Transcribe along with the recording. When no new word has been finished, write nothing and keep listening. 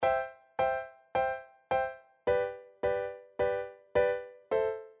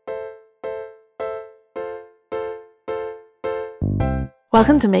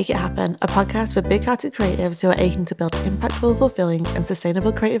Welcome to Make It Happen, a podcast for big-hearted creatives who are aching to build impactful, fulfilling, and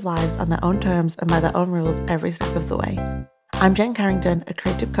sustainable creative lives on their own terms and by their own rules every step of the way. I'm Jen Carrington, a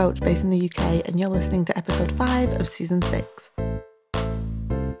creative coach based in the UK, and you're listening to episode 5 of season 6.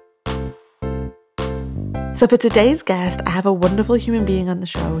 So for today's guest, I have a wonderful human being on the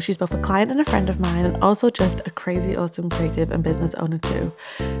show. She's both a client and a friend of mine, and also just a crazy awesome creative and business owner too.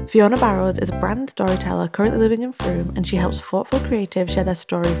 Fiona Barrows is a brand storyteller currently living in Frome, and she helps thoughtful creatives share their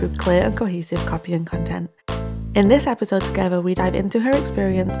story through clear and cohesive copy and content. In this episode together, we dive into her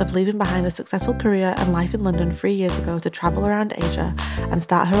experience of leaving behind a successful career and life in London 3 years ago to travel around Asia and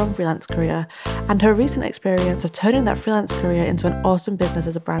start her own freelance career, and her recent experience of turning that freelance career into an awesome business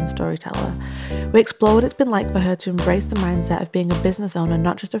as a brand storyteller. We explore what it's been like for her to embrace the mindset of being a business owner,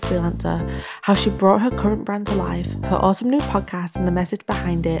 not just a freelancer, how she brought her current brand to life, her awesome new podcast and the message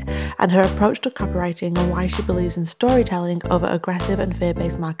behind it, and her approach to copywriting and why she believes in storytelling over aggressive and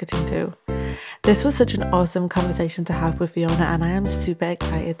fear-based marketing too. This was such an awesome conversation to have with Fiona, and I am super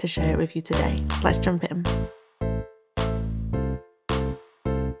excited to share it with you today. Let's jump in.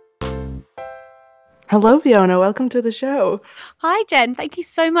 Hello, Fiona. Welcome to the show. Hi, Jen. Thank you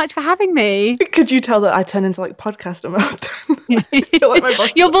so much for having me. Could you tell that I turned into like podcaster mode? I feel like my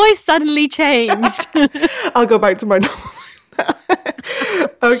voice Your voice suddenly changed. I'll go back to my normal voice.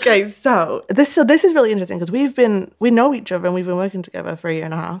 Okay, so this is really interesting because we know each other and we've been working together for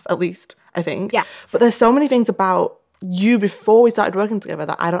 1.5 years at least, I think. Yes. But there's so many things about you before we started working together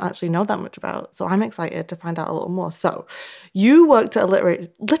that I don't actually know that much about. So I'm excited to find out a little more. So you worked at a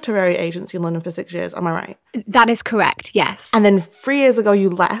literary agency in London for 6 years, am I right? That is correct, yes. And then 3 years ago you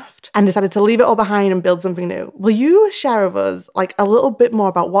left and decided to leave it all behind and build something new. Will you share with us like a little bit more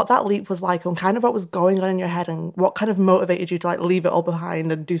about what that leap was like and kind of what was going on in your head and what kind of motivated you to like leave it all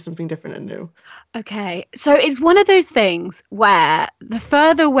behind and do something different and new? Okay, so it's one of those things where the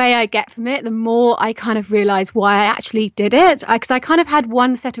further away I get from it, the more I kind of realise why I actually did it. Because I kind of had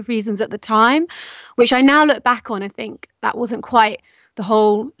one set of reasons at the time, which I now look back on and think that wasn't quite the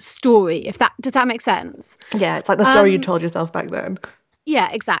whole story. Does that make sense? Yeah, it's like the story you told yourself back then. Yeah,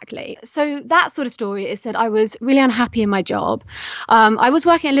 exactly. So that sort of story is that I was really unhappy in my job. I was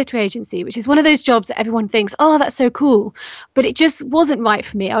working at a literary agency, which is one of those jobs that everyone thinks, oh, that's so cool. But it just wasn't right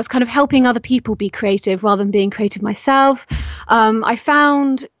for me. I was kind of helping other people be creative rather than being creative myself. I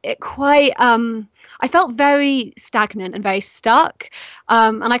found it quite, I felt very stagnant and very stuck.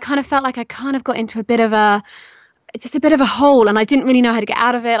 And I kind of felt like I kind of got into a bit of a hole, and I didn't really know how to get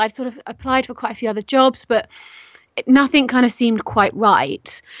out of it. I sort of applied for quite a few other jobs, but nothing kind of seemed quite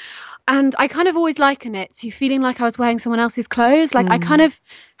right. And I kind of always liken it to feeling like I was wearing someone else's clothes. Like I kind of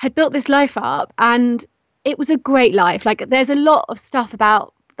had built this life up and it was a great life. Like there's a lot of stuff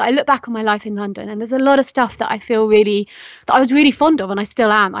about that. I look back on my life in London and there's a lot of stuff that I feel that I was really fond of, and I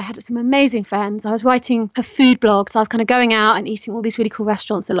still am. I had some amazing friends. I was writing a food blog, so I was kind of going out and eating all these really cool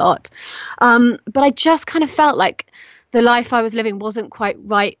restaurants a lot. But I just kind of felt like the life I was living wasn't quite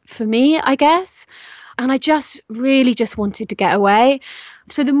right for me, I guess. And I really wanted to get away.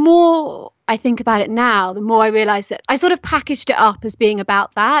 So the more I think about it now, the more I realise that I sort of packaged it up as being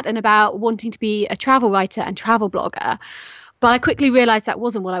about that and about wanting to be a travel writer and travel blogger. But I quickly realised that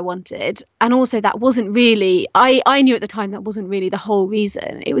wasn't what I wanted. And also that wasn't really, I knew at the time that wasn't really the whole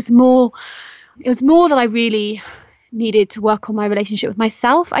reason. It was more that I really needed to work on my relationship with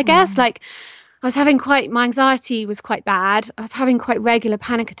myself, I guess. Like I was having my anxiety was quite bad. I was having quite regular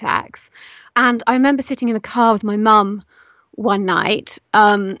panic attacks. And I remember sitting in the car with my mum one night.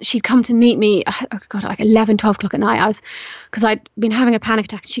 She'd come to meet me, like 11, 12 o'clock at night. Because I'd been having a panic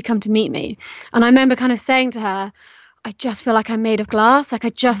attack, and she'd come to meet me. And I remember kind of saying to her, I just feel like I'm made of glass. Like I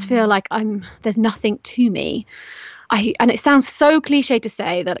just feel like there's nothing to me. And it sounds so cliche to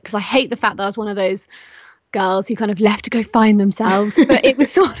say that, because I hate the fact that I was one of those girls who kind of left to go find themselves, but it was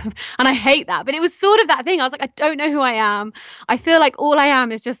sort of, and I hate that, but it was sort of that thing. I was like, I don't know who I am. I feel like all I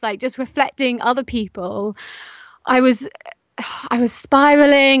am is just reflecting other people. I was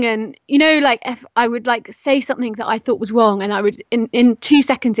spiraling, and like if I would like say something that I thought was wrong, and I would in 2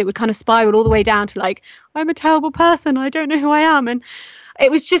 seconds it would kind of spiral all the way down to like, I'm a terrible person, I don't know who I am. And it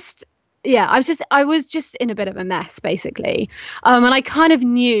was just, yeah, I was just in a bit of a mess, basically. And I kind of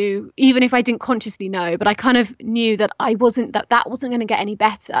knew, even if I didn't consciously know, but I kind of knew that that wasn't going to get any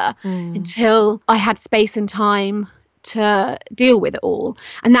better until I had space and time to deal with it all.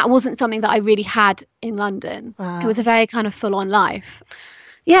 And that wasn't something that I really had in London. Wow. It was a very kind of full on life.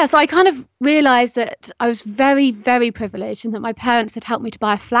 Yeah, so I kind of realised that I was very, very privileged, and that my parents had helped me to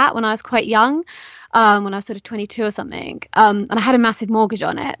buy a flat when I was quite young. When I was sort of 22 or something. And I had a massive mortgage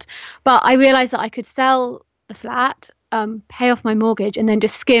on it. But I realised that I could sell the flat pay off my mortgage and then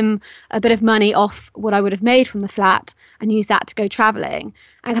just skim a bit of money off what I would have made from the flat and use that to go traveling.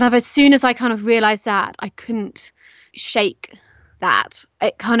 And kind of as soon as I kind of realized that, I couldn't shake that.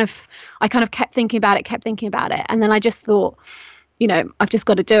 I kind of kept thinking about it. And then I just thought, I've just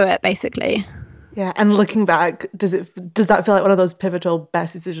got to do it, basically. Yeah. And looking back, does that feel like one of those pivotal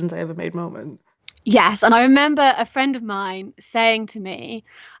best decisions I ever made moment? Yes. And I remember a friend of mine saying to me,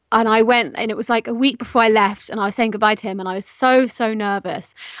 and I went, and it was like a week before I left, and I was saying goodbye to him, and I was so, so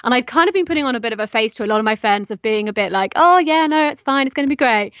nervous. And I'd kind of been putting on a bit of a face to a lot of my friends of being a bit like, oh, yeah, no, it's fine. It's going to be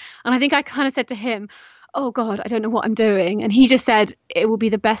great. And I think I kind of said to him, oh, God, I don't know what I'm doing. And he just said, it will be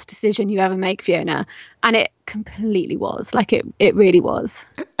the best decision you ever make, Fiona. And it completely was. Like, it really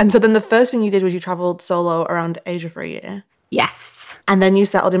was. And so then the first thing you did was you traveled solo around Asia for a year. Yes. And then you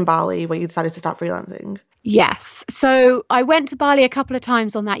settled in Bali where you decided to start freelancing. Yes. So I went to Bali a couple of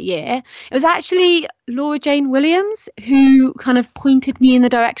times on that year. It was actually Laura Jane Williams who kind of pointed me in the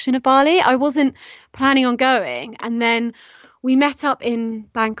direction of Bali. I wasn't planning on going. And then we met up in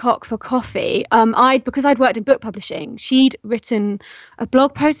Bangkok for coffee. Because I'd worked in book publishing, she'd written a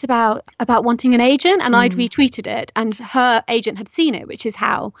blog post about wanting an agent, and I'd retweeted it, and her agent had seen it, which is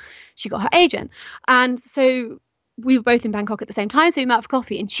how she got her agent. And so we were both in Bangkok at the same time, so we met up for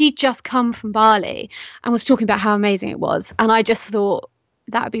coffee, and she'd just come from Bali and was talking about how amazing it was. And I just thought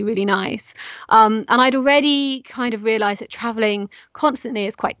that would be really nice. And I'd already kind of realized that traveling constantly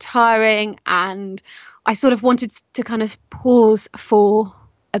is quite tiring, and I sort of wanted to kind of pause for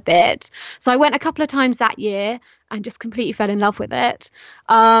a bit. So I went a couple of times that year and just completely fell in love with it.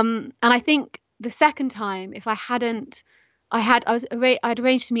 And I think the second time, if I hadn't, I'd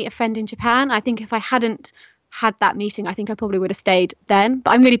arranged to meet a friend in Japan. I think if I hadn't had that meeting, I think I probably would have stayed then.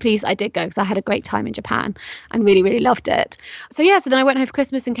 But I'm really pleased I did go, because I had a great time in Japan and really, really loved it. So yeah, so then I went home for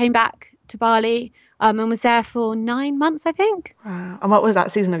Christmas and came back to Bali and was there for 9 months, I think. Wow. And what was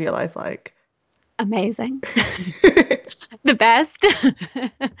that season of your life like? Amazing. The best.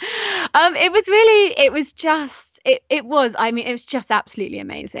 It was just absolutely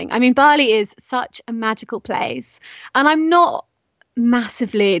amazing. I mean, Bali is such a magical place, and I'm not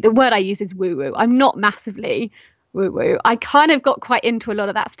massively, the word I use is woo-woo. I'm not massively woo-woo. I kind of got quite into a lot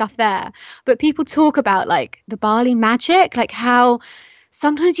of that stuff there. But people talk about like the Bali magic, like how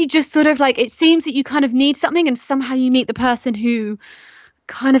sometimes you just sort of like, it seems that you kind of need something and somehow you meet the person who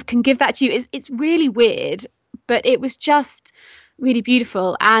kind of can give that to you. It's really weird, but it was just really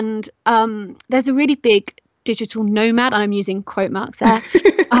beautiful. And there's a really big digital nomad, and I'm using quote marks there,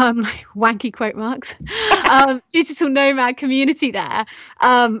 wanky quote marks, digital nomad community there,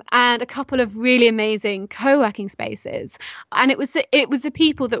 and a couple of really amazing co-working spaces. And it was the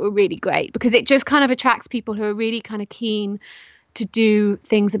people that were really great, because it just kind of attracts people who are really kind of keen to do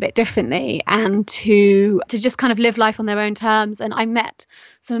things a bit differently and to just kind of live life on their own terms. And I met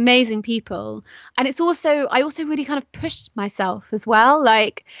some amazing people. And I also really kind of pushed myself as well.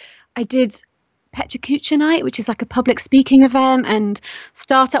 Like I did Petra Kucha Night, which is like a public speaking event, and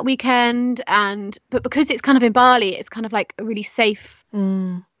startup weekend. But because it's kind of in Bali, it's kind of like a really safe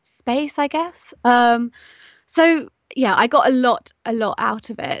space, I guess. So yeah, I got a lot out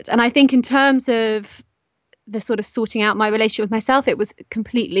of it. And I think in terms of the sort of sorting out my relationship with myself, it was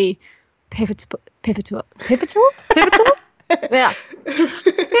completely pivotal. Yeah,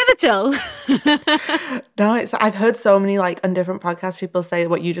 pivotal. No, I've heard so many like on different podcasts people say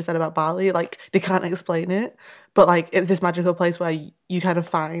what you just said about Bali, like they can't explain it, but like it's this magical place where you kind of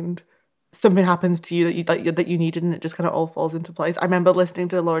find something happens to you that you needed, and it just kind of all falls into place. I remember listening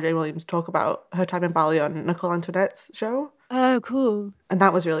to Laura Jane Williams talk about her time in Bali on Nicole Antoinette's show. Oh, cool. And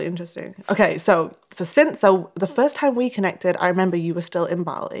that was really interesting. Okay, so the first time we connected, I remember you were still in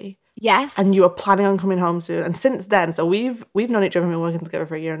Bali. Yes. And you were planning on coming home soon. And since then, so we've known each other and been working together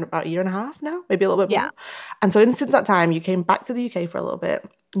for about a year and a half now, maybe a little bit more. And so since that time, you came back to the UK for a little bit.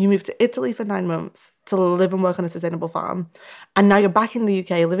 You moved to Italy for 9 months to live and work on a sustainable farm. And now you're back in the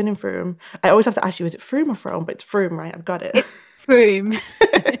UK, living in Frome. I always have to ask you, is it Frome or Frome? But it's Frome, right? I've got it. It's Frome.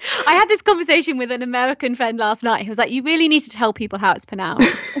 I had this conversation with an American friend last night who was like, you really need to tell people how it's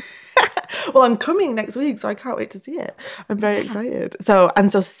pronounced. Well, I'm coming next week, so I can't wait to see it. I'm very excited. So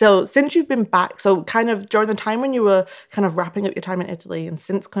since you've been back, so kind of during the time when you were kind of wrapping up your time in Italy and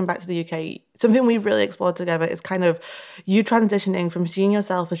since coming back to the UK, something we've really explored together is kind of you transitioning from seeing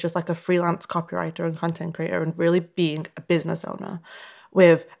yourself as just like a freelance copywriter and content creator and really being a business owner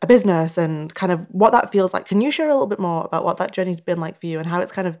with a business and kind of what that feels like. Can you share a little bit more about what that journey's been like for you and how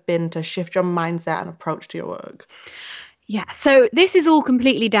it's kind of been to shift your mindset and approach to your work? Yeah, so this is all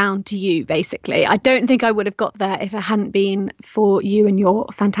completely down to you, basically. I don't think I would have got there if it hadn't been for you and your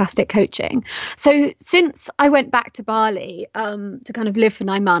fantastic coaching. So since I went back to Bali to kind of live for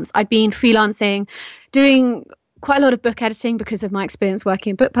 9 months, I'd been freelancing, doing quite a lot of book editing because of my experience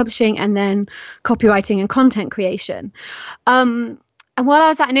working in book publishing, and then copywriting and content creation. And while I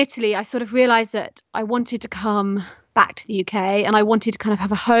was out in Italy, I sort of realized that I wanted to come back to the UK, and I wanted to kind of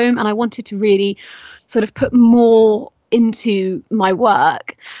have a home, and I wanted to really sort of put more into my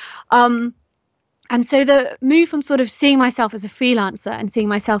work. And so the move from sort of seeing myself as a freelancer and seeing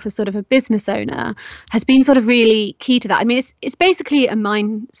myself as sort of a business owner has been sort of really key to that. I mean, it's basically a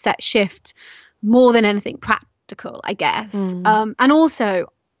mindset shift more than anything practical, I guess. And also,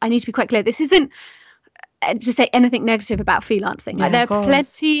 I need to be quite clear, this isn't to say anything negative about freelancing. Like, there are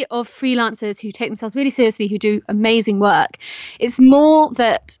plenty of freelancers who take themselves really seriously, who do amazing work. It's more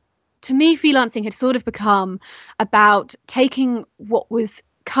that, to me, freelancing had sort of become about taking what was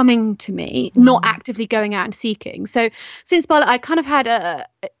coming to me, not actively going out and seeking. So since Bali, I kind of had a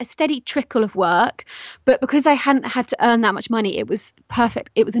steady trickle of work, but because I hadn't had to earn that much money, it was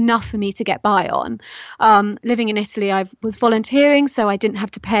perfect. It was enough for me to get by on. Living in Italy, I was volunteering, so I didn't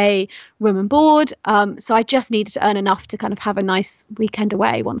have to pay room and board. So I just needed to earn enough to kind of have a nice weekend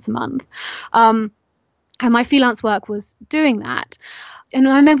away once a month. And my freelance work was doing that. And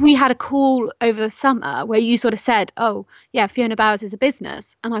I remember we had a call over the summer where you sort of said, oh, yeah, Fiona Bowers is a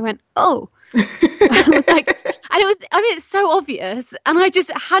business. And I went, oh. I was like, and it was, I mean, it's so obvious. And I just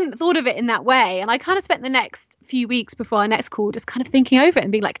hadn't thought of it in that way. And I kind of spent the next few weeks before our next call just kind of thinking over it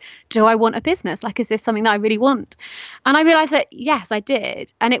and being like, do I want a business? Like, is this something that I really want? And I realized that, yes, I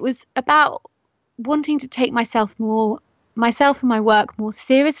did. And it was about wanting to take myself and my work more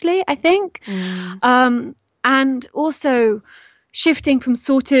seriously, I think. And also shifting from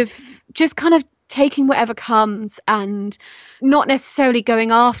sort of just kind of taking whatever comes and not necessarily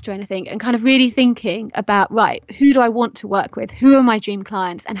going after anything, and kind of really thinking about, right, who do I want to work with? Who are my dream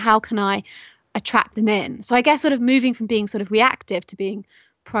clients, and how can I attract them in? So I guess sort of moving from being sort of reactive to being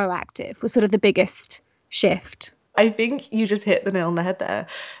proactive was sort of the biggest shift. I think you just hit the nail on the head there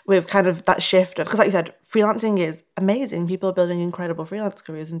with kind of that shift of, because like you said, freelancing is amazing. People are building incredible freelance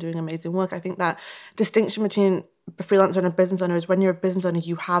careers and doing amazing work. I think that distinction between a freelancer and a business owner is when you're a business owner,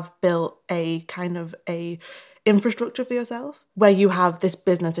 you have built a kind of a infrastructure for yourself where you have this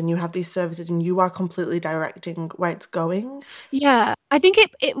business and you have these services and you are completely directing where it's going. Yeah, I think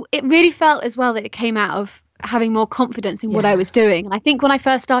it really felt as well that it came out of having more confidence in what I was doing. And I think when I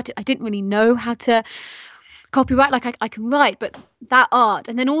first started, I didn't really know how to copyright. Like, I can write, but that art,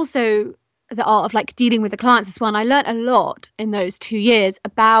 and then also the art of like dealing with the clients as well. And I learned a lot in those 2 years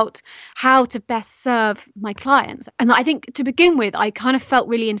about how to best serve my clients. And I think to begin with, I kind of felt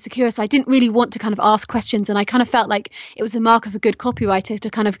really insecure. So I didn't really want to kind of ask questions. And I kind of felt like it was a mark of a good copywriter to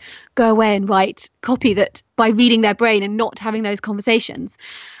kind of go away and write copy that by reading their brain and not having those conversations.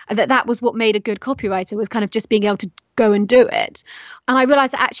 And that was what made a good copywriter, was kind of just being able to go and do it. And I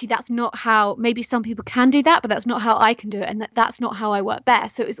realized that actually that's not how, maybe some people can do that, but that's not how I can do it. And that's not how I work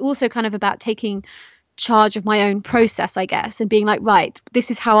best. So it's also kind of about taking charge of my own process, I guess, and being like, right, this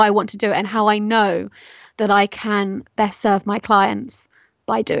is how I want to do it and how I know that I can best serve my clients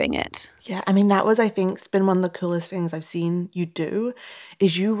by doing it. Yeah, I mean, that was, I think, it's been one of the coolest things I've seen you do,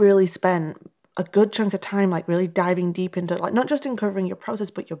 is you really spent a good chunk of time like really diving deep into, like, not just uncovering your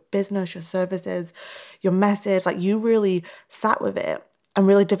process, but your business, your services, your message. Like, you really sat with it and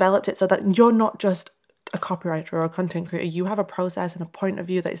really developed it so that you're not just a copywriter or a content creator. You have a process and a point of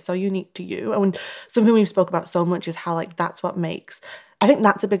view that is so unique to you. And something we've spoke about so much is how, like, that's what makes, I think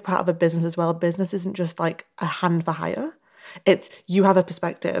that's a big part of a business as well. A business isn't just like a hand for hire. It's you have a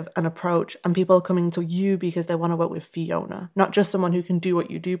perspective, an approach, and people coming to you because they want to work with Fiona, not just someone who can do what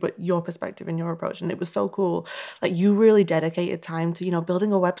you do, but your perspective and your approach. And it was so cool. Like, you really dedicated time to, you know,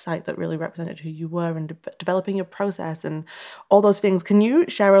 building a website that really represented who you were and developing your process and all those things. Can you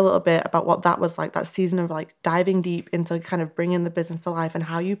share a little bit about what that was like, that season of like diving deep into kind of bringing the business to life, and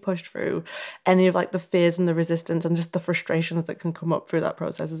how you pushed through any of like the fears and the resistance and just the frustrations that can come up through that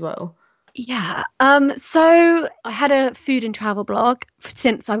process as well? Yeah. So I had a food and travel blog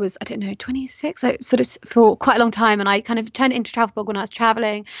since I was, 26, so sort of for quite a long time. And I kind of turned it into a travel blog when I was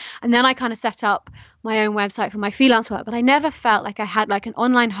traveling. And then I kind of set up my own website for my freelance work. But I never felt like I had like an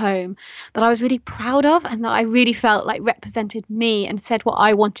online home that I was really proud of and that I really felt like represented me and said what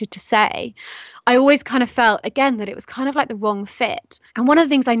I wanted to say. I always kind of felt, again, that it was kind of like the wrong fit. And one of the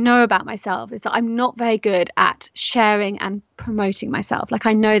things I know about myself is that I'm not very good at sharing and promoting myself. Like,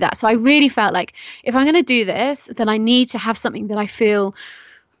 I know that. So I really felt like if I'm going to do this, then I need to have something that I feel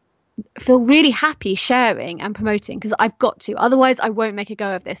feel really happy sharing and promoting, because I've got to, otherwise I won't make a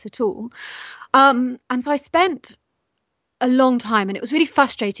go of this at all. And so I spent a long time, and it was really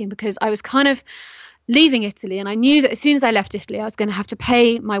frustrating because I was kind of leaving Italy, and I knew that as soon as I left Italy I was going to have to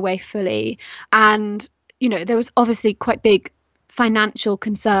pay my way fully, and there was obviously quite big financial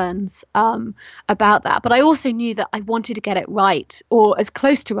concerns about that, but I also knew that I wanted to get it right, or as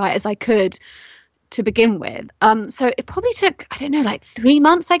close to right as I could to begin with. So it probably took, I don't know, like 3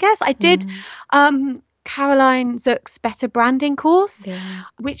 months, I guess. I did Caroline Zook's Better Branding course,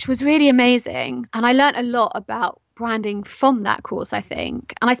 which was really amazing. And I learned a lot about branding from that course, I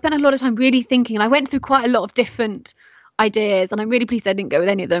think. And I spent a lot of time really thinking, and I went through quite a lot of different ideas, and I'm really pleased I didn't go with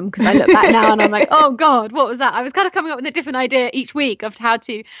any of them, because I look back now and I'm like, oh God, what was that? I was kind of coming up with a different idea each week of how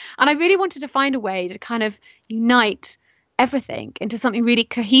to, and I really wanted to find a way to kind of unite everything into something really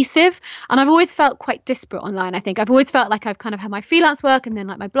cohesive. And I've always felt quite disparate online. I think I've always felt like I've kind of had my freelance work and then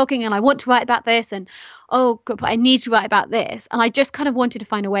like my blogging, and I want to write about this, and oh God, but I need to write about this. And I just kind of wanted to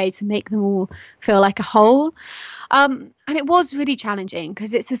find a way to make them all feel like a whole. And it was really challenging,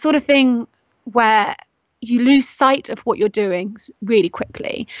 because it's the sort of thing where you lose sight of what you're doing really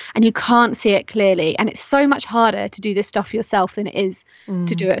quickly, and you can't see it clearly. And it's so much harder to do this stuff yourself than it is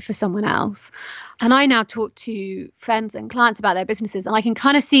to do it for someone else. And I now talk to friends and clients about their businesses, and I can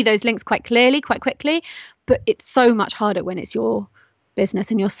kind of see those links quite clearly, quite quickly, but it's so much harder when it's your business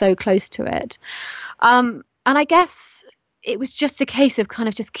and you're so close to it. And I guess it was just a case of kind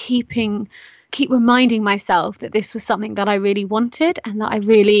of just keep reminding myself that this was something that I really wanted and that I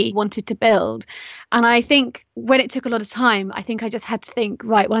really wanted to build. And I think when it took a lot of time, I think I just had to think,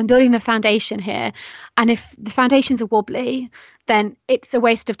 right, well, I'm building the foundation here. And if the foundations are wobbly, then it's a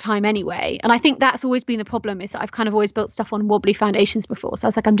waste of time anyway. And I think that's always been the problem, is that I've kind of always built stuff on wobbly foundations before. So I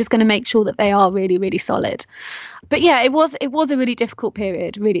was like, I'm just going to make sure that they are really, really solid. But yeah, it was a really difficult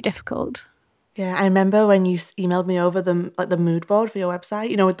period, really difficult. Yeah, I remember when you emailed me over the mood board for your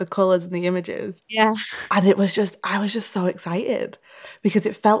website, with the colours and the images. Yeah. And I was just so excited, because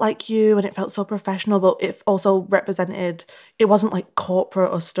it felt like you, and it felt so professional, but it also represented, it wasn't like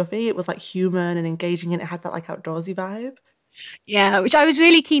corporate or stuffy. It was like human and engaging, and it had that like outdoorsy vibe. Yeah, which I was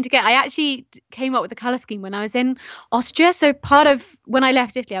really keen to get. I actually came up with the colour scheme when I was in Austria. So part of when I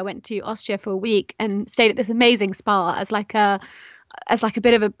left Italy, I went to Austria for a week and stayed at this amazing spa as like a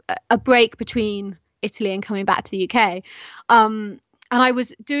bit of a break between Italy and coming back to the UK. And I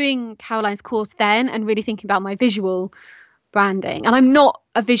was doing Caroline's course then and really thinking about my visual branding. And I'm not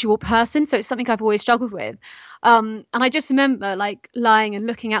a visual person, so it's something I've always struggled with. And I just remember like lying and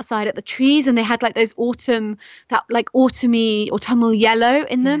looking outside at the trees, and they had like those autumnal yellow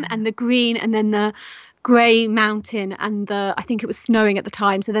in them, and the green, and then the grey mountain, and I think it was snowing at the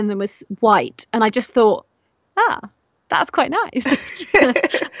time, so then there was white. And I just thought, that's quite nice.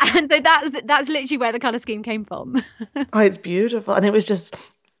 And so that's literally where the colour scheme came from. Oh, it's beautiful. And it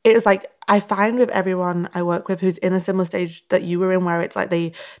was like, I find with everyone I work with who's in a similar stage that you were in, where it's like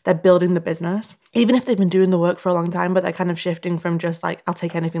they're building the business, even if they've been doing the work for a long time, but they're kind of shifting from just like, I'll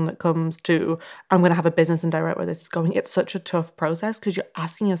take anything that comes, to I'm going to have a business and direct where this is going. It's such a tough process, because you're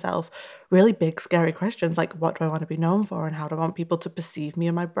asking yourself really big, scary questions like, what do I want to be known for, and how do I want people to perceive me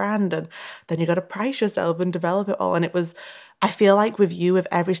and my brand? And then you got to price yourself and develop it all. And it was, I feel like with you, with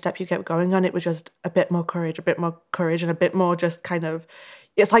every step you kept going on, it was just a bit more courage, and a bit more just kind of,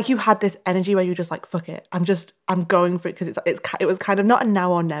 it's like you had this energy where you're just like, fuck it, I'm going for it, because it was kind of not a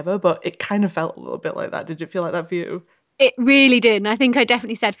now or never, but it kind of felt a little bit like that. Did it feel like that for you? It really did. And I think I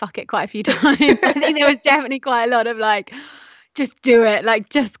definitely said fuck it quite a few times. I think there was definitely quite a lot of like, just do it, like,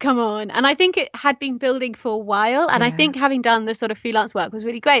 just come on. And I think it had been building for a while. And I think having done the sort of freelance work was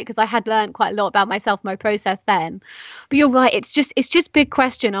really great, because I had learned quite a lot about myself, my process then. But you're right, it's just big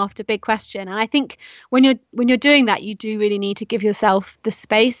question after big question. And I think when you're doing that, you do really need to give yourself the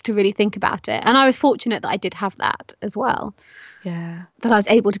space to really think about it. And I was fortunate that I did have that as well. Yeah. That I was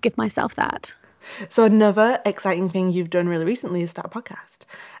able to give myself that. So another exciting thing you've done really recently is start a podcast.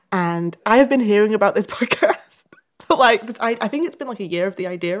 And I have been hearing about this podcast. Like, I think it's been like a year of the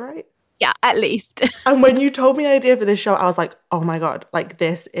idea, right? Yeah, at least. And when you told me the idea for this show, I was like, oh my God, like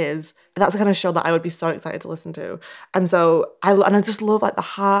that's the kind of show that I would be so excited to listen to. And so I just love like the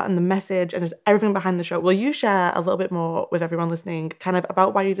heart and the message and just everything behind the show. Will you share a little bit more with everyone listening kind of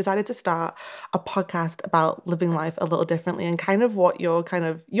about why you decided to start a podcast about living life a little differently, and kind of what your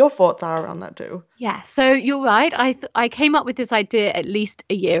thoughts are around that too? Yeah, so you're right. I came up with this idea at least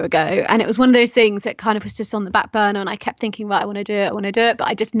a year ago, and it was one of those things that kind of was just on the back burner, and I kept thinking, right, I want to do it, but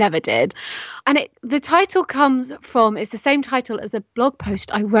I just never did. And the title comes from, it's the same title as a blog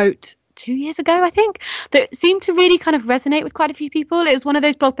post I wrote 2 years ago, I think, that seemed to really kind of resonate with quite a few people. It was one of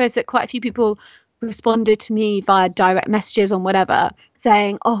those blog posts that quite a few people responded to me via direct messages on whatever,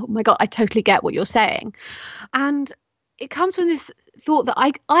 saying, oh my God, I totally get what you're saying. And it comes from this thought that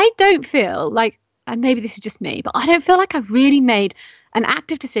I don't feel like, and maybe this is just me, but I don't feel like I've really made an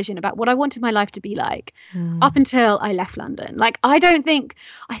active decision about what I wanted my life to be like up until I left London. Like, I think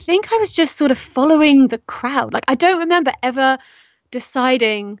I was just sort of following the crowd. Like, I don't remember ever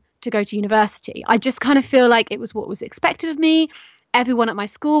deciding to go to university. I just kind of feel like it was what was expected of me. Everyone at my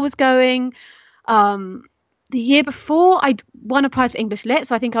school was going. The year before, I'd won a prize for English Lit.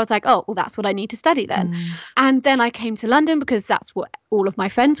 So I think I was like, oh, well, that's what I need to study then. And then I came to London because that's what all of my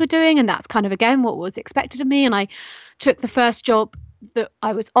friends were doing. And that's kind of, again, what was expected of me. And I took the first job that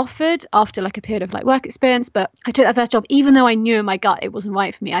I was offered after like a period of like work experience. But I took that first job, even though I knew in my gut it wasn't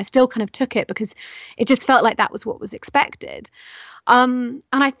right for me. I still kind of took it because it just felt like that was what was expected. And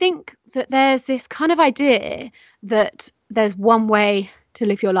I think that there's this kind of idea that there's one way to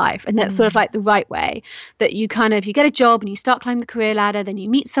live your life, and that's sort of like the right way, that you get a job and you start climbing the career ladder, then you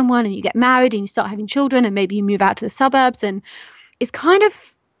meet someone and you get married and you start having children, and maybe you move out to the suburbs, and it's kind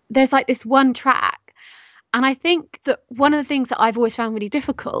of, there's like this one track. And I think that one of the things that I've always found really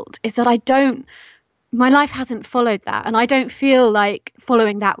difficult is that my life hasn't followed that, and I don't feel like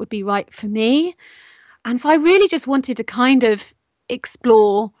following that would be right for me. And so I really just wanted to kind of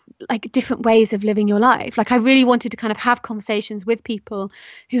explore like different ways of living your life. Like, I really wanted to kind of have conversations with people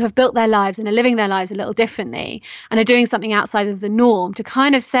who have built their lives and are living their lives a little differently and are doing something outside of the norm, to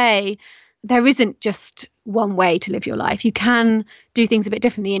kind of say there isn't just one way to live your life. You can do things a bit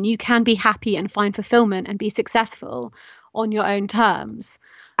differently, and you can be happy and find fulfillment and be successful on your own terms.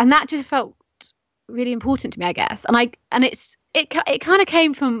 And that just felt really important to me, I guess. And it kind of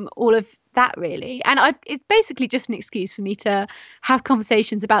came from all of that, really. And it's basically just an excuse for me to have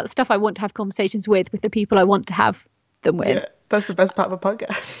conversations about the stuff I want to have conversations with the people I want to have them with. Yeah, that's the best part of a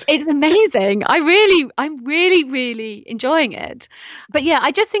podcast. It's amazing. I'm really, really enjoying it. But yeah,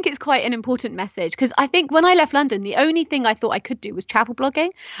 I just think it's quite an important message, because I think when I left London, the only thing I thought I could do was travel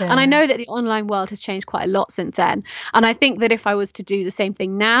blogging. Yeah. And I know that the online world has changed quite a lot since then. And I think that if I was to do the same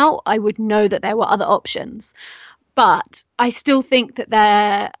thing now, I would know that there were other options. But I still think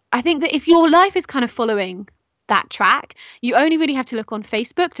that I think that if your life is kind of following that track, you only really have to look on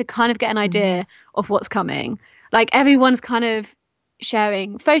Facebook to kind of get an idea of what's coming. Like, everyone's kind of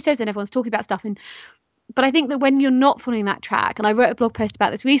sharing photos and everyone's talking about stuff. But I think that when you're not following that track, and I wrote a blog post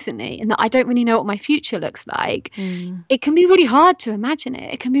about this recently, and that I don't really know what my future looks like, it can be really hard to imagine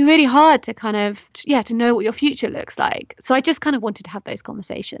it. It can be really hard to kind of, to know what your future looks like. So I just kind of wanted to have those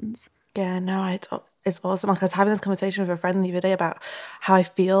conversations. Yeah, no, it's awesome. Like, I was having this conversation with a friend the other day about how I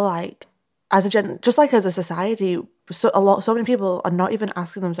feel like as a society, so many people are not even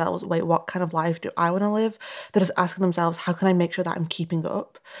asking themselves, wait, what kind of life do I want to live? They're just asking themselves, how can I make sure that I'm keeping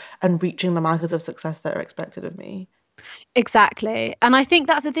up and reaching the markers of success that are expected of me? Exactly. And I think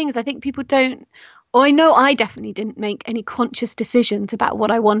that's the thing, is I think people don't, or I know I definitely didn't make any conscious decisions about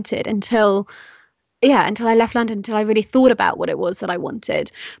what I wanted until I left London, until I really thought about what it was that I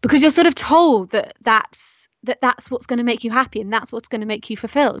wanted. Because you're sort of told that that's what's going to make you happy, and that's what's going to make you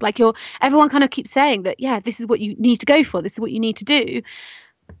fulfilled. Like, everyone kind of keeps saying that, this is what you need to go for, this is what you need to do.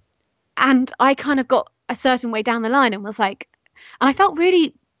 And I kind of got a certain way down the line and was like, and I felt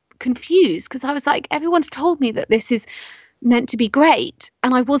really confused, because I was like, everyone's told me that this is meant to be great,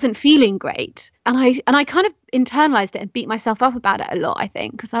 and I wasn't feeling great. And I kind of internalized it and beat myself up about it a lot, I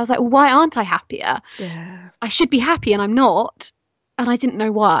think, because I was like, well, why aren't I happier? Yeah. I should be happy and I'm not, and I didn't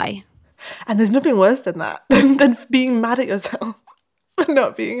know why. And there's nothing worse than that, than being mad at yourself for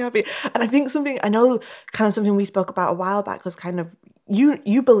not being happy. And I think something we spoke about a while back was kind of,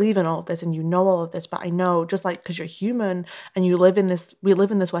 you believe in all of this and you know all of this, but I know, just like, because you're human and we live in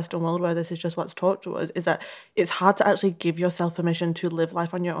this Western world where this is just what's taught to us, is that it's hard to actually give yourself permission to live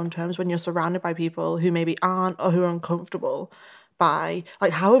life on your own terms when you're surrounded by people who maybe aren't, or who are uncomfortable by,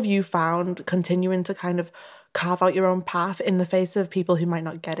 like, how have you found continuing to kind of carve out your own path in the face of people who might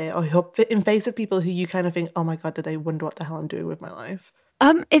not get it, or in face of people who you kind of think, oh my God, did they wonder what the hell I'm doing with my life?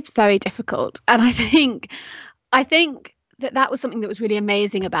 It's very difficult. And I think that was something that was really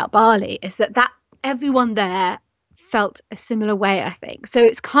amazing about Bali, is that everyone there felt a similar way, I think. So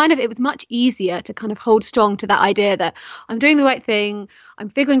it was much easier to kind of hold strong to that idea that I'm doing the right thing, I'm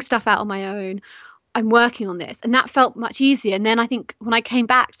figuring stuff out on my own, I'm working on this. And that felt much easier. And then I think when I came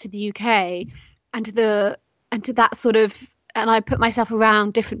back to the UK and to that sort of, and I put myself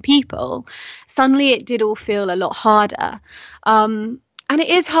around different people, suddenly it did all feel a lot harder. And it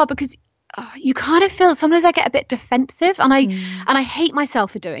is hard because you kind of feel, sometimes I get a bit defensive, and I hate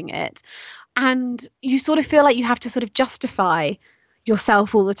myself for doing it. And you sort of feel like you have to sort of justify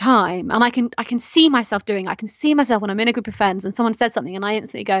yourself all the time. And I can see myself doing, I can see myself when I'm in a group of friends and someone said something and I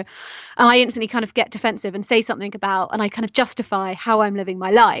instantly go, and I instantly kind of get defensive and say something about, and I kind of justify how I'm living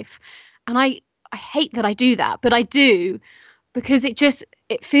my life. And I hate that I do that, but I do, because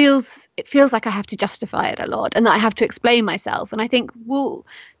it feels like I have to justify it a lot, and that I have to explain myself. And I think, well,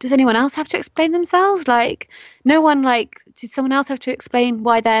 does anyone else have to explain themselves? Like, no one, like, did someone else have to explain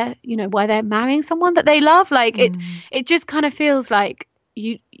why they're marrying someone that they love? Like, it just kind of feels like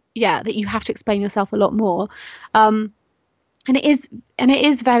that you have to explain yourself a lot more. And it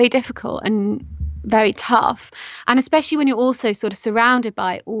is very difficult and very tough. And especially when you're also sort of surrounded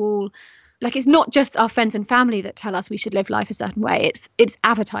by all, like, it's not just our friends and family that tell us we should live life a certain way. It's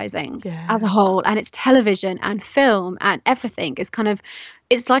advertising as a whole, and it's television and film, and everything is kind of,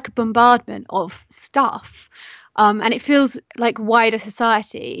 it's like a bombardment of stuff. And it feels like wider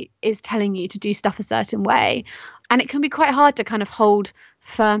society is telling you to do stuff a certain way. And it can be quite hard to kind of hold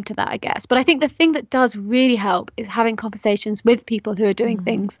firm to that, I guess. But I think the thing that does really help is having conversations with people who are doing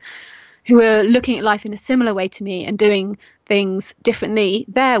things, who are looking at life in a similar way to me and doing things differently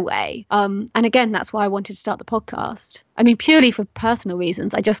their way. And again, that's why I wanted to start the podcast. I mean, purely for personal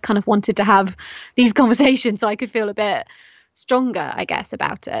reasons. I just kind of wanted to have these conversations so I could feel a bit stronger, I guess,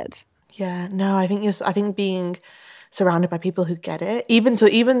 about it. Yeah, no, I think being surrounded by people who get it, even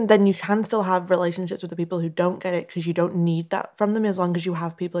then you can still have relationships with the people who don't get it, because you don't need that from them as long as you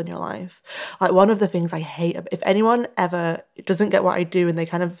have people in your life. Like, one of the things I hate, if anyone ever doesn't get what I do and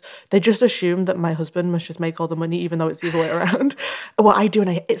they just assume that my husband must just make all the money, even though it's the other way around. What I do,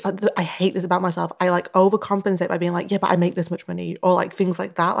 and it's like, I hate this about myself, I like overcompensate by being like, yeah, but I make this much money, or like things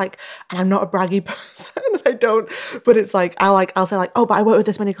like that. Like, and I'm not a braggy person, I don't, but it's like I'll say like, oh, but I work with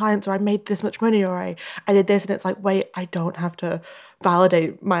this many clients, or I made this much money, or I did this, and it's like, wait, I don't have to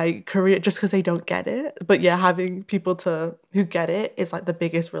validate my career just because they don't get it. But yeah, having people who get it is like the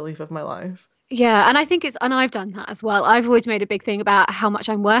biggest relief of my life. Yeah, and I think and I've done that as well. I've always made a big thing about how much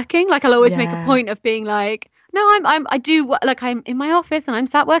I'm working. Like, I'll always make a point of being like, no, I'm in my office and I'm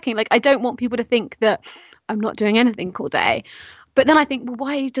sat working. Like, I don't want people to think that I'm not doing anything all day. But then I think, well,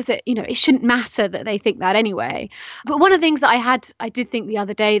 why does it, it shouldn't matter that they think that anyway. But one of the things that I did think the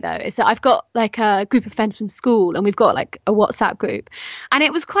other day, though, is that I've got like a group of friends from school, and we've got like a WhatsApp group, and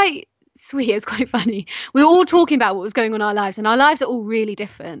it was quite sweet. It was quite funny. We were all talking about what was going on in our lives, and our lives are all really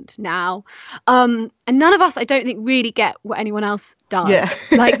different now. And none of us, I don't think, really get what anyone else does. Yeah.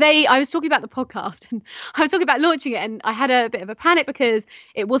 I was talking about the podcast, and I was talking about launching it, and I had a bit of a panic because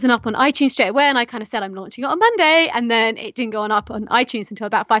it wasn't up on iTunes straight away, and I kind of said I'm launching it on Monday, and then it didn't go up on iTunes until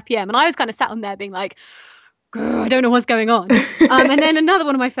about 5 p.m. and I was kind of sat on there being like, I don't know what's going on. And then another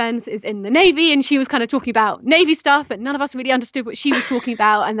one of my friends is in the Navy, and she was kind of talking about Navy stuff, and none of us really understood what she was talking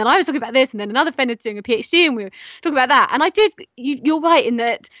about. And then I was talking about this, and then another friend is doing a PhD, and we were talking about that. And you're right in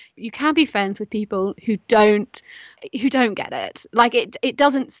that you can be friends with people who don't get it. Like, it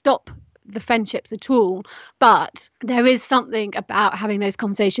doesn't stop the friendships at all, but there is something about having those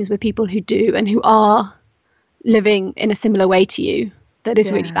conversations with people who do and who are living in a similar way to you that is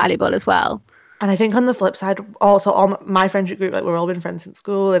really valuable as well. And I think on the flip side, also all my friendship group, like, we're all been friends since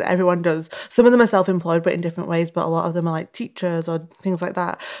school, and everyone does. Some of them are self-employed, but in different ways. But a lot of them are like teachers or things like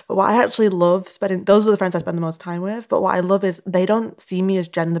that. But what I actually love those are the friends I spend the most time with. But what I love is they don't see me as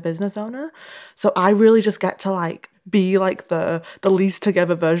Jen, the business owner. So I really just get to like be like the least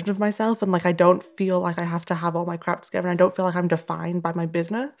together version of myself, and like I don't feel like I have to have all my crap together, and I don't feel like I'm defined by my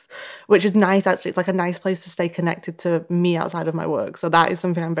business, which is nice. Actually, it's like a nice place to stay connected to me outside of my work. So that is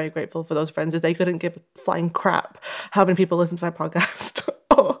something I'm very grateful for those friends, is they couldn't give a flying crap how many people listen to my podcast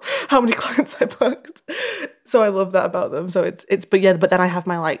or how many clients I booked. So I love that about them. So but then I have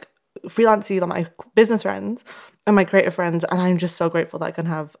my like freelancing, my business friends and my creative friends, and I'm just so grateful that I can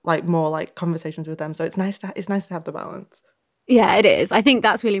have like more like conversations with them. So it's nice to have the balance. Yeah, it is. I think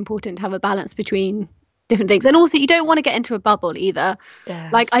that's really important, to have a balance between different things. And also, you don't want to get into a bubble either.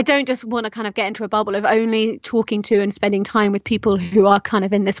 Yes. Like, I don't just want to kind of get into a bubble of only talking to and spending time with people who are kind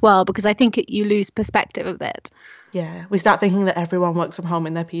of in this world, because I think you lose perspective a bit. Yeah, we start thinking that everyone works from home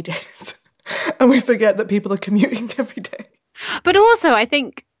in their PJs and we forget that people are commuting every day. But also, I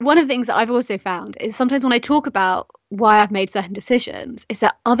think one of the things that I've also found is sometimes when I talk about why I've made certain decisions, is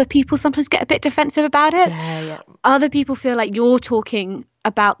that other people sometimes get a bit defensive about it. Yeah. Other people feel like you're talking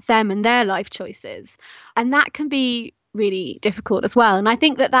about them and their life choices. And that can be really difficult as well. And I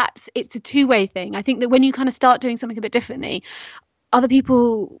think it's a two-way thing. I think that when you kind of start doing something a bit differently, other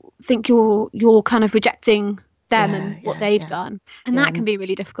people think you're kind of rejecting them and what they've done. And that can be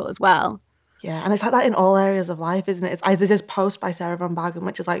really difficult as well. Yeah, and it's like that in all areas of life, isn't it? There's this post by Sarah Von Bargen,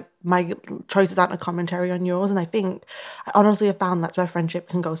 which is like, my choices aren't a commentary on yours. And I think, I honestly have found that's where friendship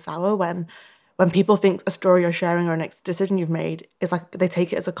can go sour, when people think a story you're sharing or a next decision you've made is like, they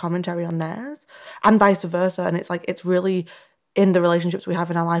take it as a commentary on theirs, and vice versa. And it's like, it's really, in the relationships we have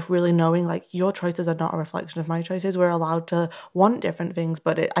in our life, really knowing like, your choices are not a reflection of my choices. We're allowed to want different things,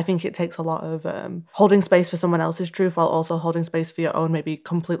 but I think it takes a lot of holding space for someone else's truth while also holding space for your own maybe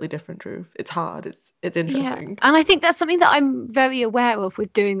completely different truth. It's hard. It's interesting. Yeah. And I think that's something that I'm very aware of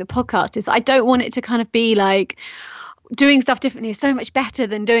with doing the podcast, is I don't want it to kind of be like, doing stuff differently is so much better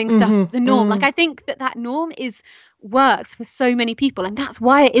than doing stuff the norm. Like, I think that norm works for so many people, and that's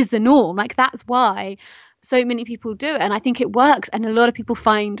why it is the norm. Like, that's why so many people do it, and I think it works, and a lot of people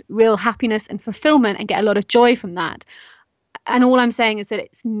find real happiness and fulfillment and get a lot of joy from that. And all I'm saying is that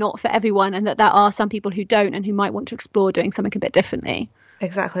it's not for everyone, and that there are some people who don't and who might want to explore doing something a bit differently.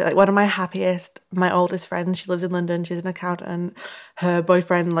 Exactly. Like, one of my oldest friends, she lives in London, she's an accountant. Her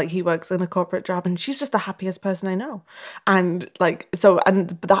boyfriend, like, he works in a corporate job, and she's just the happiest person I know. And like, so, and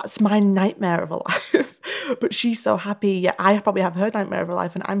that's my nightmare of a life. But she's so happy. Yeah, I probably have her nightmare of a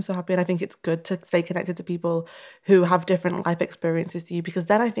life, and I'm so happy. And I think it's good to stay connected to people who have different life experiences to you, because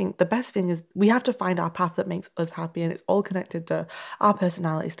then I think the best thing is we have to find our path that makes us happy, and it's all connected to our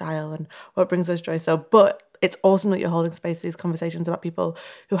personality style and what brings us joy. So, but it's awesome that you're holding space for these conversations about people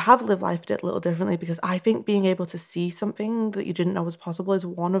who have lived life a little differently, because I think being able to see something that you didn't know was possible is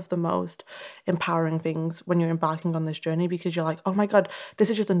one of the most empowering things when you're embarking on this journey, because you're like, oh my God, this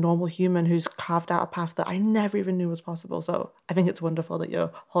is just a normal human who's carved out a path that I never even knew was possible. So I think it's wonderful that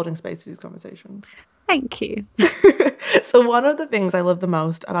you're holding space for these conversations. Thank you. So one of the things I love the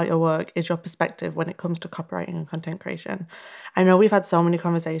most about your work is your perspective when it comes to copywriting and content creation. I know we've had so many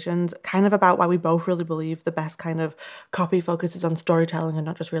conversations kind of about why we both really believe the best kind of copy focuses on storytelling and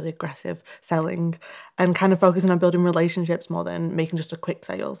not just really aggressive selling, and kind of focusing on building relationships more than making just a quick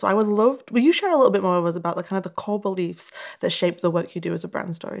sale. So I would love, will you share a little bit more with us about the kind of the core beliefs that shape the work you do as a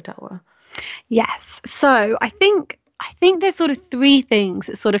brand storyteller? Yes. So I think there's sort of three things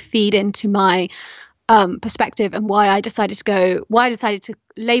that sort of feed into my perspective, and why I decided to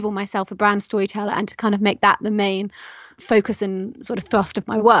label myself a brand storyteller and to kind of make that the main focus and sort of thrust of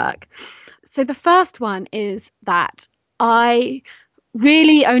my work. So the first one is that I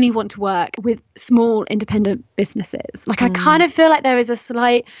really only want to work with small independent businesses. Like, I kind of feel like there is a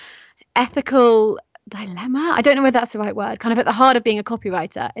slight ethical dilemma, I don't know whether that's the right word, kind of at the heart of being a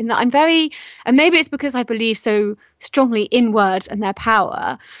copywriter, in that and maybe it's because I believe so strongly in words and their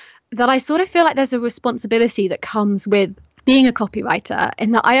power, that I sort of feel like there's a responsibility that comes with being a copywriter,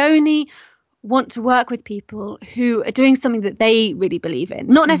 in that I only want to work with people who are doing something that they really believe in.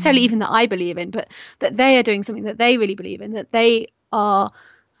 Not necessarily even that I believe in, but that they are doing something that they really believe in, that they are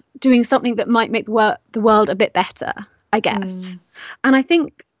doing something that might make the world a bit better, I guess. And I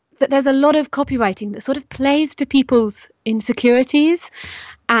think that there's a lot of copywriting that sort of plays to people's insecurities.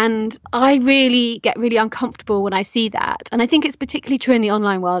 And I really get really uncomfortable when I see that. And I think it's particularly true in the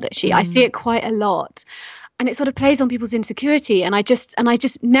online world, actually. I see it quite a lot. And it sort of plays on people's insecurity. And I just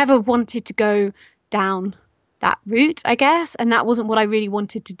never wanted to go down that route, I guess. And that wasn't what I really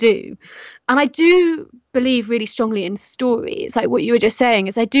wanted to do. And I do believe really strongly in stories. Like what you were just saying,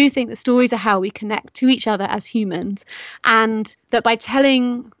 is I do think that stories are how we connect to each other as humans. And that by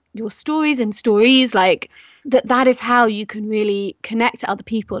telling your stories and stories, like that is how you can really connect to other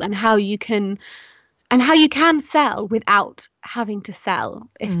people, and how you can sell without having to sell,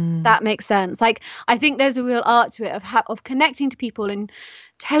 if that makes sense. Like, I think there's a real art to it of connecting to people and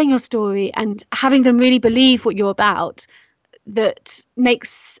telling your story and having them really believe what you're about, that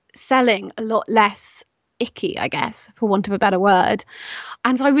makes selling a lot less icky, I guess, for want of a better word.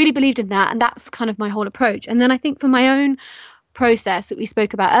 And so I really believed in that, and that's kind of my whole approach. And then I think for my own process that we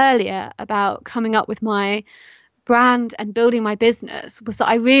spoke about earlier, about coming up with my brand and building my business, was that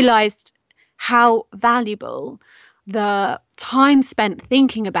I realized how valuable the time spent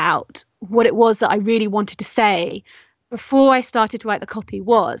thinking about what it was that I really wanted to say before I started to write the copy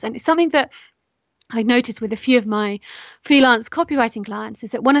was. And it's something that I noticed with a few of my freelance copywriting clients,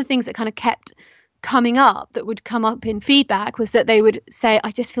 is that one of the things that kind of kept coming up, that would come up in feedback, was that they would say, I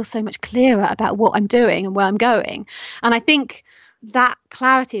just feel so much clearer about what I'm doing and where I'm going. And I think that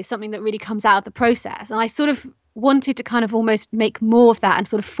clarity is something that really comes out of the process. And I sort of wanted to kind of almost make more of that and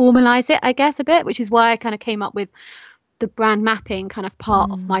sort of formalize it, I guess, a bit, which is why I kind of came up with the brand mapping kind of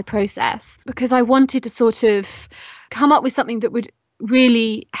part of my process, because I wanted to sort of come up with something that would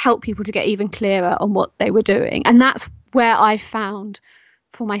really help people to get even clearer on what they were doing. And that's where I found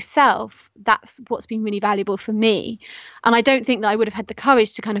for myself, that's what's been really valuable for me. And I don't think that I would have had the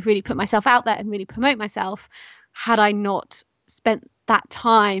courage to kind of really put myself out there and really promote myself had I not spent that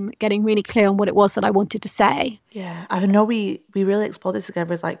time getting really clear on what it was that I wanted to say. Yeah, I know we really explored this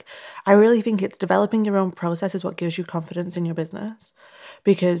together. It's like, I really think it's developing your own process is what gives you confidence in your business,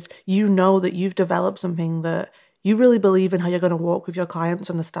 because you know that you've developed something that you really believe in how you're going to walk with your clients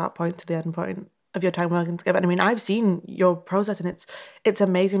from the start point to the end point of your time working together. And I mean, I've seen your process, and it's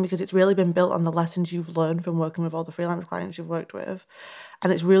amazing because it's really been built on the lessons you've learned from working with all the freelance clients you've worked with.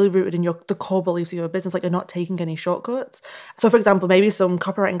 And it's really rooted in the core beliefs of your business. Like, you're not taking any shortcuts. So, for example, maybe some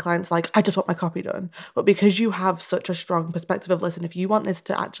copywriting clients like, I just want my copy done. But because you have such a strong perspective of, listen, if you want this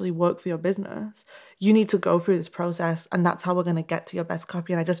to actually work for your business, you need to go through this process, and that's how we're going to get to your best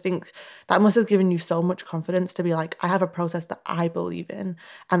copy. And I just think that must have given you so much confidence to be like, I have a process that I believe in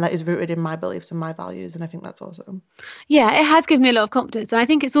and that is rooted in my beliefs and my values. And I think that's awesome. Yeah, it has given me a lot of confidence. And I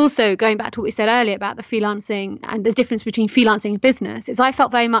think it's also going back to what we said earlier about the freelancing and the difference between freelancing and business is I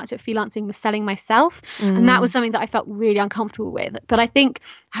felt very much that freelancing was selling myself. And that was something that I felt really uncomfortable with. But I think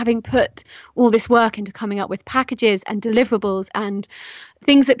having put all this work into coming up with packages and deliverables and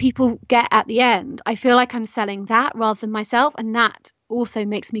things that people get at the end, I feel like I'm selling that rather than myself. And that also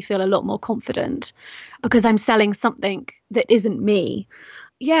makes me feel a lot more confident because I'm selling something that isn't me.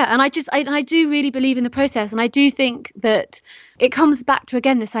 Yeah, and I do really believe in the process, and I do think that it comes back to,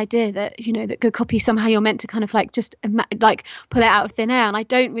 again, this idea that, you know, that good copy, somehow you're meant to kind of like just like pull it out of thin air, and I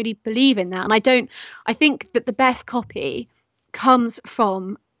don't really believe in that. And I think that the best copy comes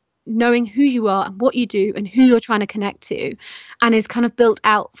from knowing who you are and what you do and who you're trying to connect to, and is kind of built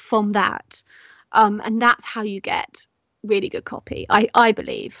out from that. And that's how you get really good copy, I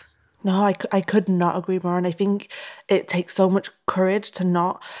believe. No, I could not agree more. And I think it takes so much courage to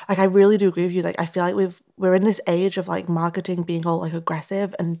not, like, I really do agree with you. Like, I feel like we're in this age of like marketing being all like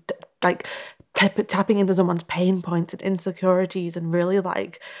aggressive and like tapping into someone's pain points and insecurities and really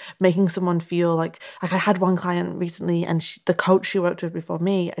like making someone feel like I had one client recently, and the coach she worked with before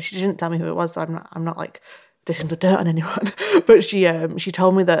me, she didn't tell me who it was, so I'm not like dishing the dirt on anyone, but she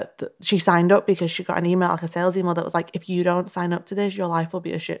told me that she signed up because she got an email, like a sales email, that was like, if you don't sign up to this, your life will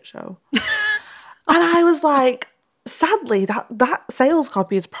be a shit show. And I was like, sadly, that sales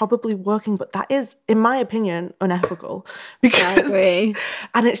copy is probably working, but that is, in my opinion, unethical. Because I agree.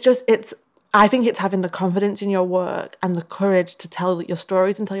 And I think it's having the confidence in your work and the courage to tell your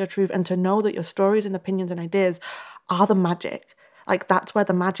stories and tell your truth, and to know that your stories and opinions and ideas are the magic. Like, that's where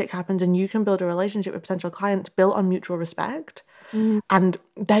the magic happens, and you can build a relationship with potential clients built on mutual respect. And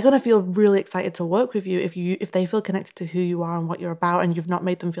they're going to feel really excited to work with you if they feel connected to who you are and what you're about, and you've not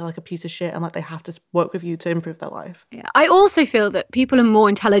made them feel like a piece of shit and like they have to work with you to improve their life. Yeah. I also feel that people are more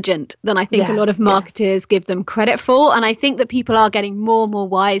intelligent than I think a lot of marketers give them credit for. And I think that people are getting more and more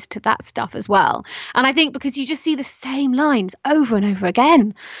wise to that stuff as well. And I think because you just see the same lines over and over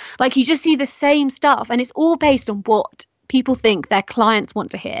again, like you just see the same stuff, and it's all based on what people think their clients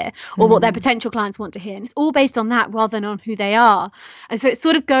want to hear, or what their potential clients want to hear. And it's all based on that rather than on who they are. And so it's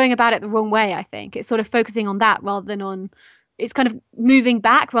sort of going about it the wrong way, I think. It's sort of focusing on that rather than on, it's kind of moving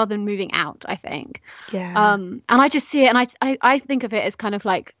back rather than moving out, I think. Yeah. And I just see it, and I think of it as kind of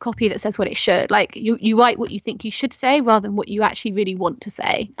like copy that says what it should. Like you write what you think you should say rather than what you actually really want to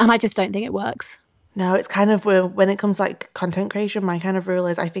say. And I just don't think it works. No, it's kind of when it comes to like content creation, my kind of rule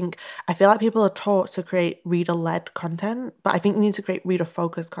is I feel like people are taught to create reader-led content, but I think you need to create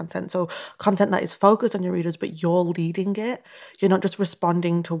reader-focused content. So content that is focused on your readers, but you're leading it. You're not just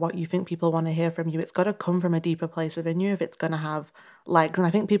responding to what you think people want to hear from you. It's got to come from a deeper place within you if it's going to have legs. And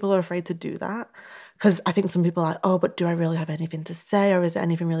I think people are afraid to do that, because I think some people are like, oh, but do I really have anything to say, or is there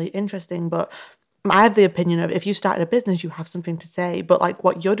anything really interesting? But I have the opinion of, if you started a business, you have something to say. But like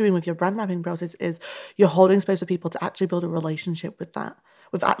what you're doing with your brand mapping process is you're holding space for people to actually build a relationship with that,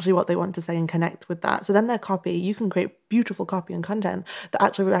 with actually what they want to say, and connect with that. So then their copy, you can create beautiful copy and content that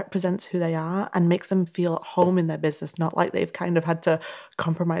actually represents who they are and makes them feel at home in their business, not like they've kind of had to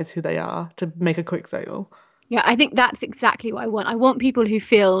compromise who they are to make a quick sale. Yeah, I think that's exactly what I want. I want people who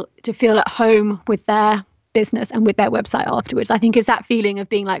feel at home with their business and with their website afterwards. I think it's that feeling of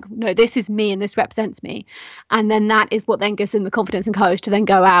being like, no, this is me and this represents me. And then that is what then gives them the confidence and courage to then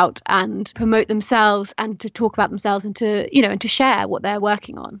go out and promote themselves and to talk about themselves and to, you know, and to share what they're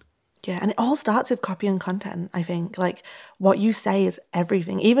working on. Yeah, and it all starts with copy and content, I think. Like, what you say is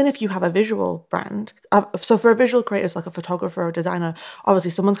everything. Even if you have a visual brand. So for a visual creator, like a photographer or a designer,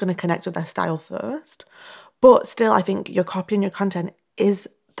 obviously someone's going to connect with their style first. But still, I think your copy and your content is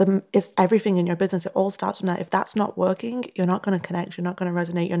it's everything in your business. It all starts from that. If that's not working, you're not going to connect, you're not going to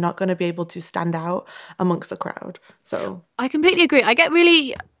resonate, you're not going to be able to stand out amongst the crowd. So I completely agree.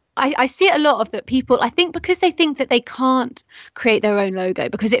 I see it a lot of that people, I think because they think that they can't create their own logo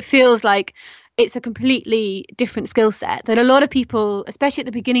because it feels like it's a completely different skill set, that a lot of people, especially at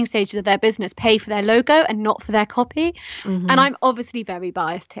the beginning stages of their business, pay for their logo and not for their copy. And I'm obviously very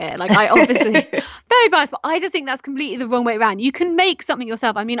biased here. Like I obviously very biased, but I just think that's completely the wrong way around. You can make something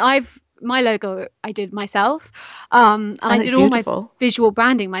yourself. I mean, my logo I did myself, and I did all my visual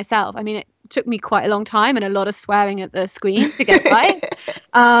branding myself. I mean, it took me quite a long time and a lot of swearing at the screen to get it right.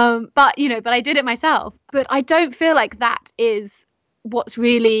 But I did it myself. But I don't feel like that is what's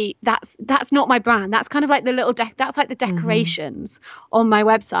really, that's not my brand. That's kind of like the little that's like the decorations on my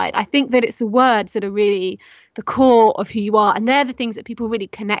website. I think that it's the words that are really the core of who you are, and they're the things that people really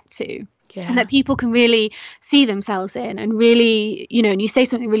connect to. Yeah. And that people can really see themselves in, and really, and you say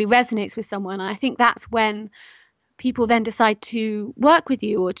something really resonates with someone. And I think that's when people then decide to work with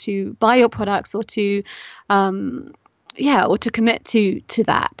you or to buy your products or to, or to commit to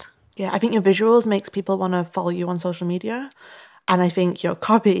that. Yeah, I think your visuals makes people want to follow you on social media. And I think your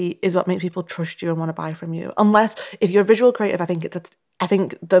copy is what makes people trust you and want to buy from you. Unless if you're a visual creative, I think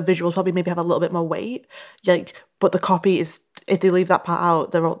the visuals probably maybe have a little bit more weight. But the copy is, if they leave that part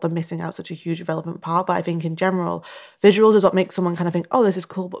out, they're missing out such a huge relevant part. But I think in general, visuals is what makes someone kind of think, oh, this is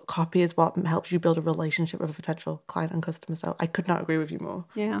cool. But copy is what helps you build a relationship with a potential client and customer. So I could not agree with you more.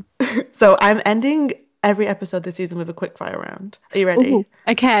 Yeah. So I'm ending every episode this season with a quick fire round. Are you ready? Ooh,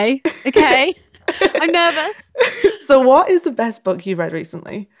 okay. I'm nervous. So what is the best book you've read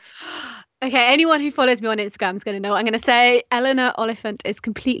recently? Okay, anyone who follows me on Instagram is going to know. I'm going to say Eleanor Oliphant is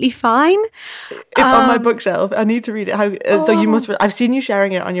Completely Fine. It's on my bookshelf. I need to read it. So you must. I've seen you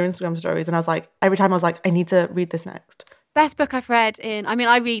sharing it on your Instagram stories, and I was like, every time I was like, I need to read this next. Best book I've read in,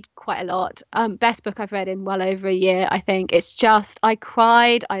 I read quite a lot. Best book I've read in well over a year, I think. It's just, I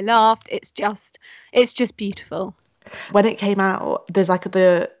cried, I laughed. It's just beautiful. When it came out, there's like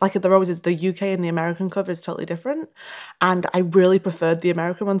the Roses, the UK and the American cover is totally different. And I really preferred the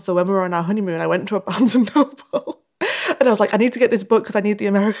American one. So when we were on our honeymoon, I went to a Barnes & Noble and I was like, I need to get this book because I need the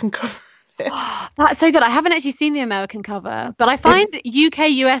American cover. That's so good. I haven't actually seen the American cover, but I find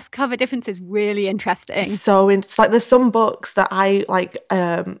UK-US cover differences really interesting. So it's like there's some books that I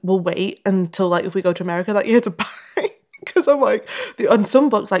will wait until like if we go to America that year to buy. Because I'm like, on some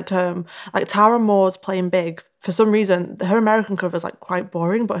books like Tara Moore's Playing Big, for some reason her American cover is like quite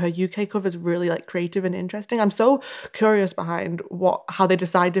boring, but her UK cover is really like creative and interesting. I'm so curious behind how they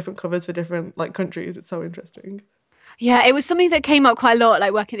decide different covers for different like countries. It's so interesting. Yeah, it was something that came up quite a lot,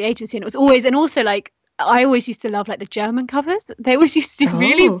 like working at the agency, and it was always, and also like I always used to love like the German covers. They always used to do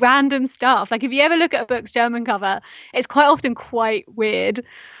really random stuff. Like if you ever look at a book's German cover, it's quite often quite weird.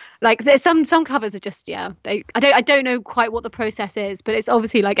 Like there's some covers are just I don't know quite what the process is, but it's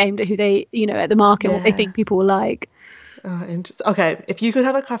obviously like aimed at who they at the market what they think people will like. Oh, interesting. Okay, if you could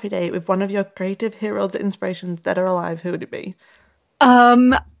have a coffee date with one of your creative heroes or inspirations dead or alive, who would it be?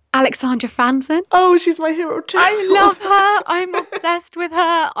 Alexandra Franzen. Oh, she's my hero too. I love her. I'm obsessed with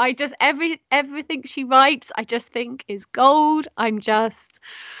her. I just everything she writes, I just think is gold.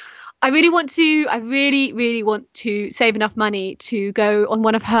 I really want to save enough money to go on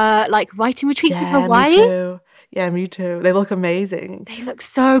one of her like writing retreats in Hawaii. Me too. Yeah, me too. They look amazing. They look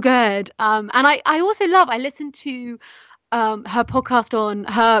so good. And I also I listened to her podcast on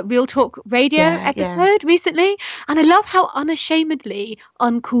her Real Talk Radio episode recently, and I love how unashamedly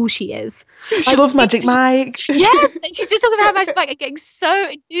uncool she is. She loves Magic Mike. Yes, and she's just talking about Magic Mike and getting so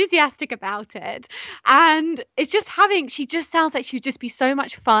enthusiastic about it, and it's just she just sounds like she would just be so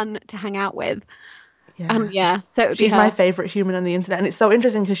much fun to hang out with. So it would she's my favorite human on the internet, and it's so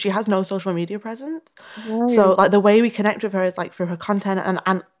interesting because she has no social media presence. So like the way we connect with her is like through her content,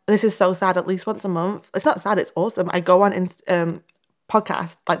 and this is so sad. At least once a month, it's not sad, it's awesome. I go on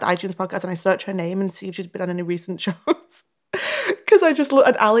podcast, like the iTunes podcast, and I search her name and see if she's been on any recent shows. Because I just look,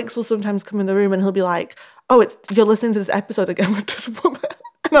 and Alex will sometimes come in the room and he'll be like, "Oh, you're listening to this episode again with this woman,"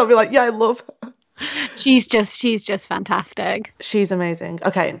 and I'll be like, "Yeah, I love her." She's just fantastic. She's amazing.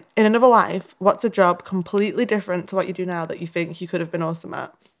 Okay, in another life, what's a job completely different to what you do now that you think you could have been awesome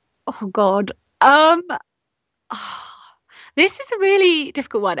at? Oh God. This is a really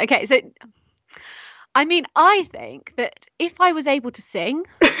difficult one. Okay, so I mean, I think that if I was able to sing,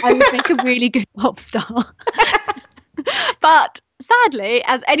 I would make a really good pop star. But sadly,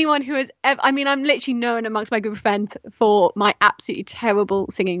 as anyone who has I'm literally known amongst my group of friends for my absolutely terrible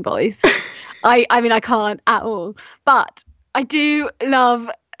singing voice. I can't at all. But I do love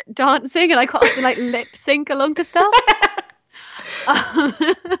dancing, and I quite often like lip sync along to stuff.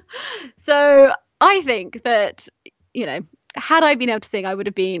 So I think that, had I been able to sing, I would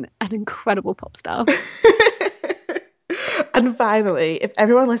have been an incredible pop star. And finally, if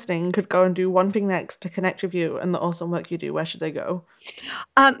everyone listening could go and do one thing next to connect with you and the awesome work you do, where should they go?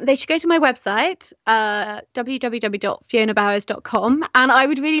 They should go to my website, www.fionabowers.com, and I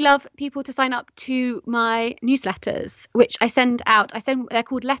would really love people to sign up to my newsletters, which I send out. They're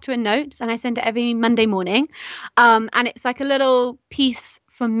called Letter and Notes, and I send it every Monday morning. And it's like a little piece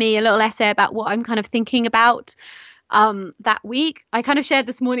from me, a little essay about what I'm kind of thinking about that week. I kind of shared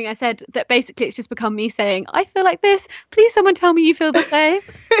this morning, I said that basically it's just become me saying, I feel like this, please someone tell me you feel the same.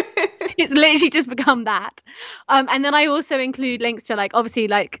 It's literally just become that. And then I also include links to obviously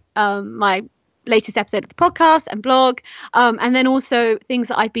my latest episode of the podcast and blog, and then also things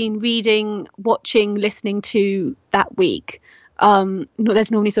that I've been reading, watching, listening to that week.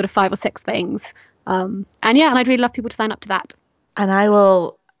 There's normally sort of 5 or 6 things, and I'd really love people to sign up to that. And I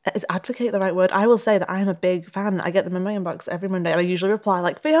will, is advocate the right word? I will say that I'm a big fan. I get them in my inbox every Monday, and I usually reply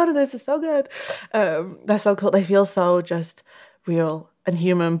like, Fiona, this is so good. They're so cool. They feel so just real and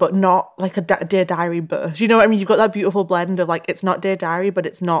human, but not like a Dear Diary burst. You know what I mean? You've got that beautiful blend of it's not Dear Diary, but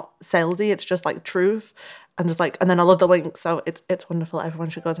it's not salesy. It's just truth. And just and then I love the link. So it's wonderful. Everyone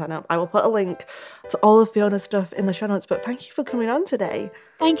should go sign up. I will put a link to all of Fiona's stuff in the show notes, but thank you for coming on today.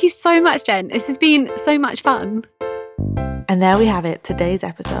 Thank you so much, Jen. This has been so much fun. And there we have it, today's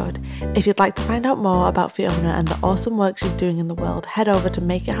episode. If you'd like to find out more about Fiona and the awesome work she's doing in the world, head over to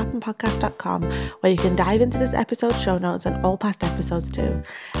makeithappenpodcast.com, where you can dive into this episode's show notes and all past episodes too.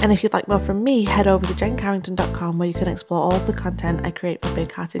 And if you'd like more from me, head over to jencarrington.com, where you can explore all of the content I create for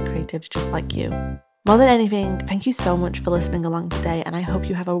big-hearted creatives just like you. More than anything, thank you so much for listening along today, and I hope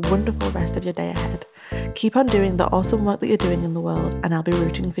you have a wonderful rest of your day ahead. Keep on doing the awesome work that you're doing in the world, and I'll be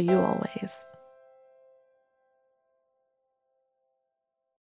rooting for you always.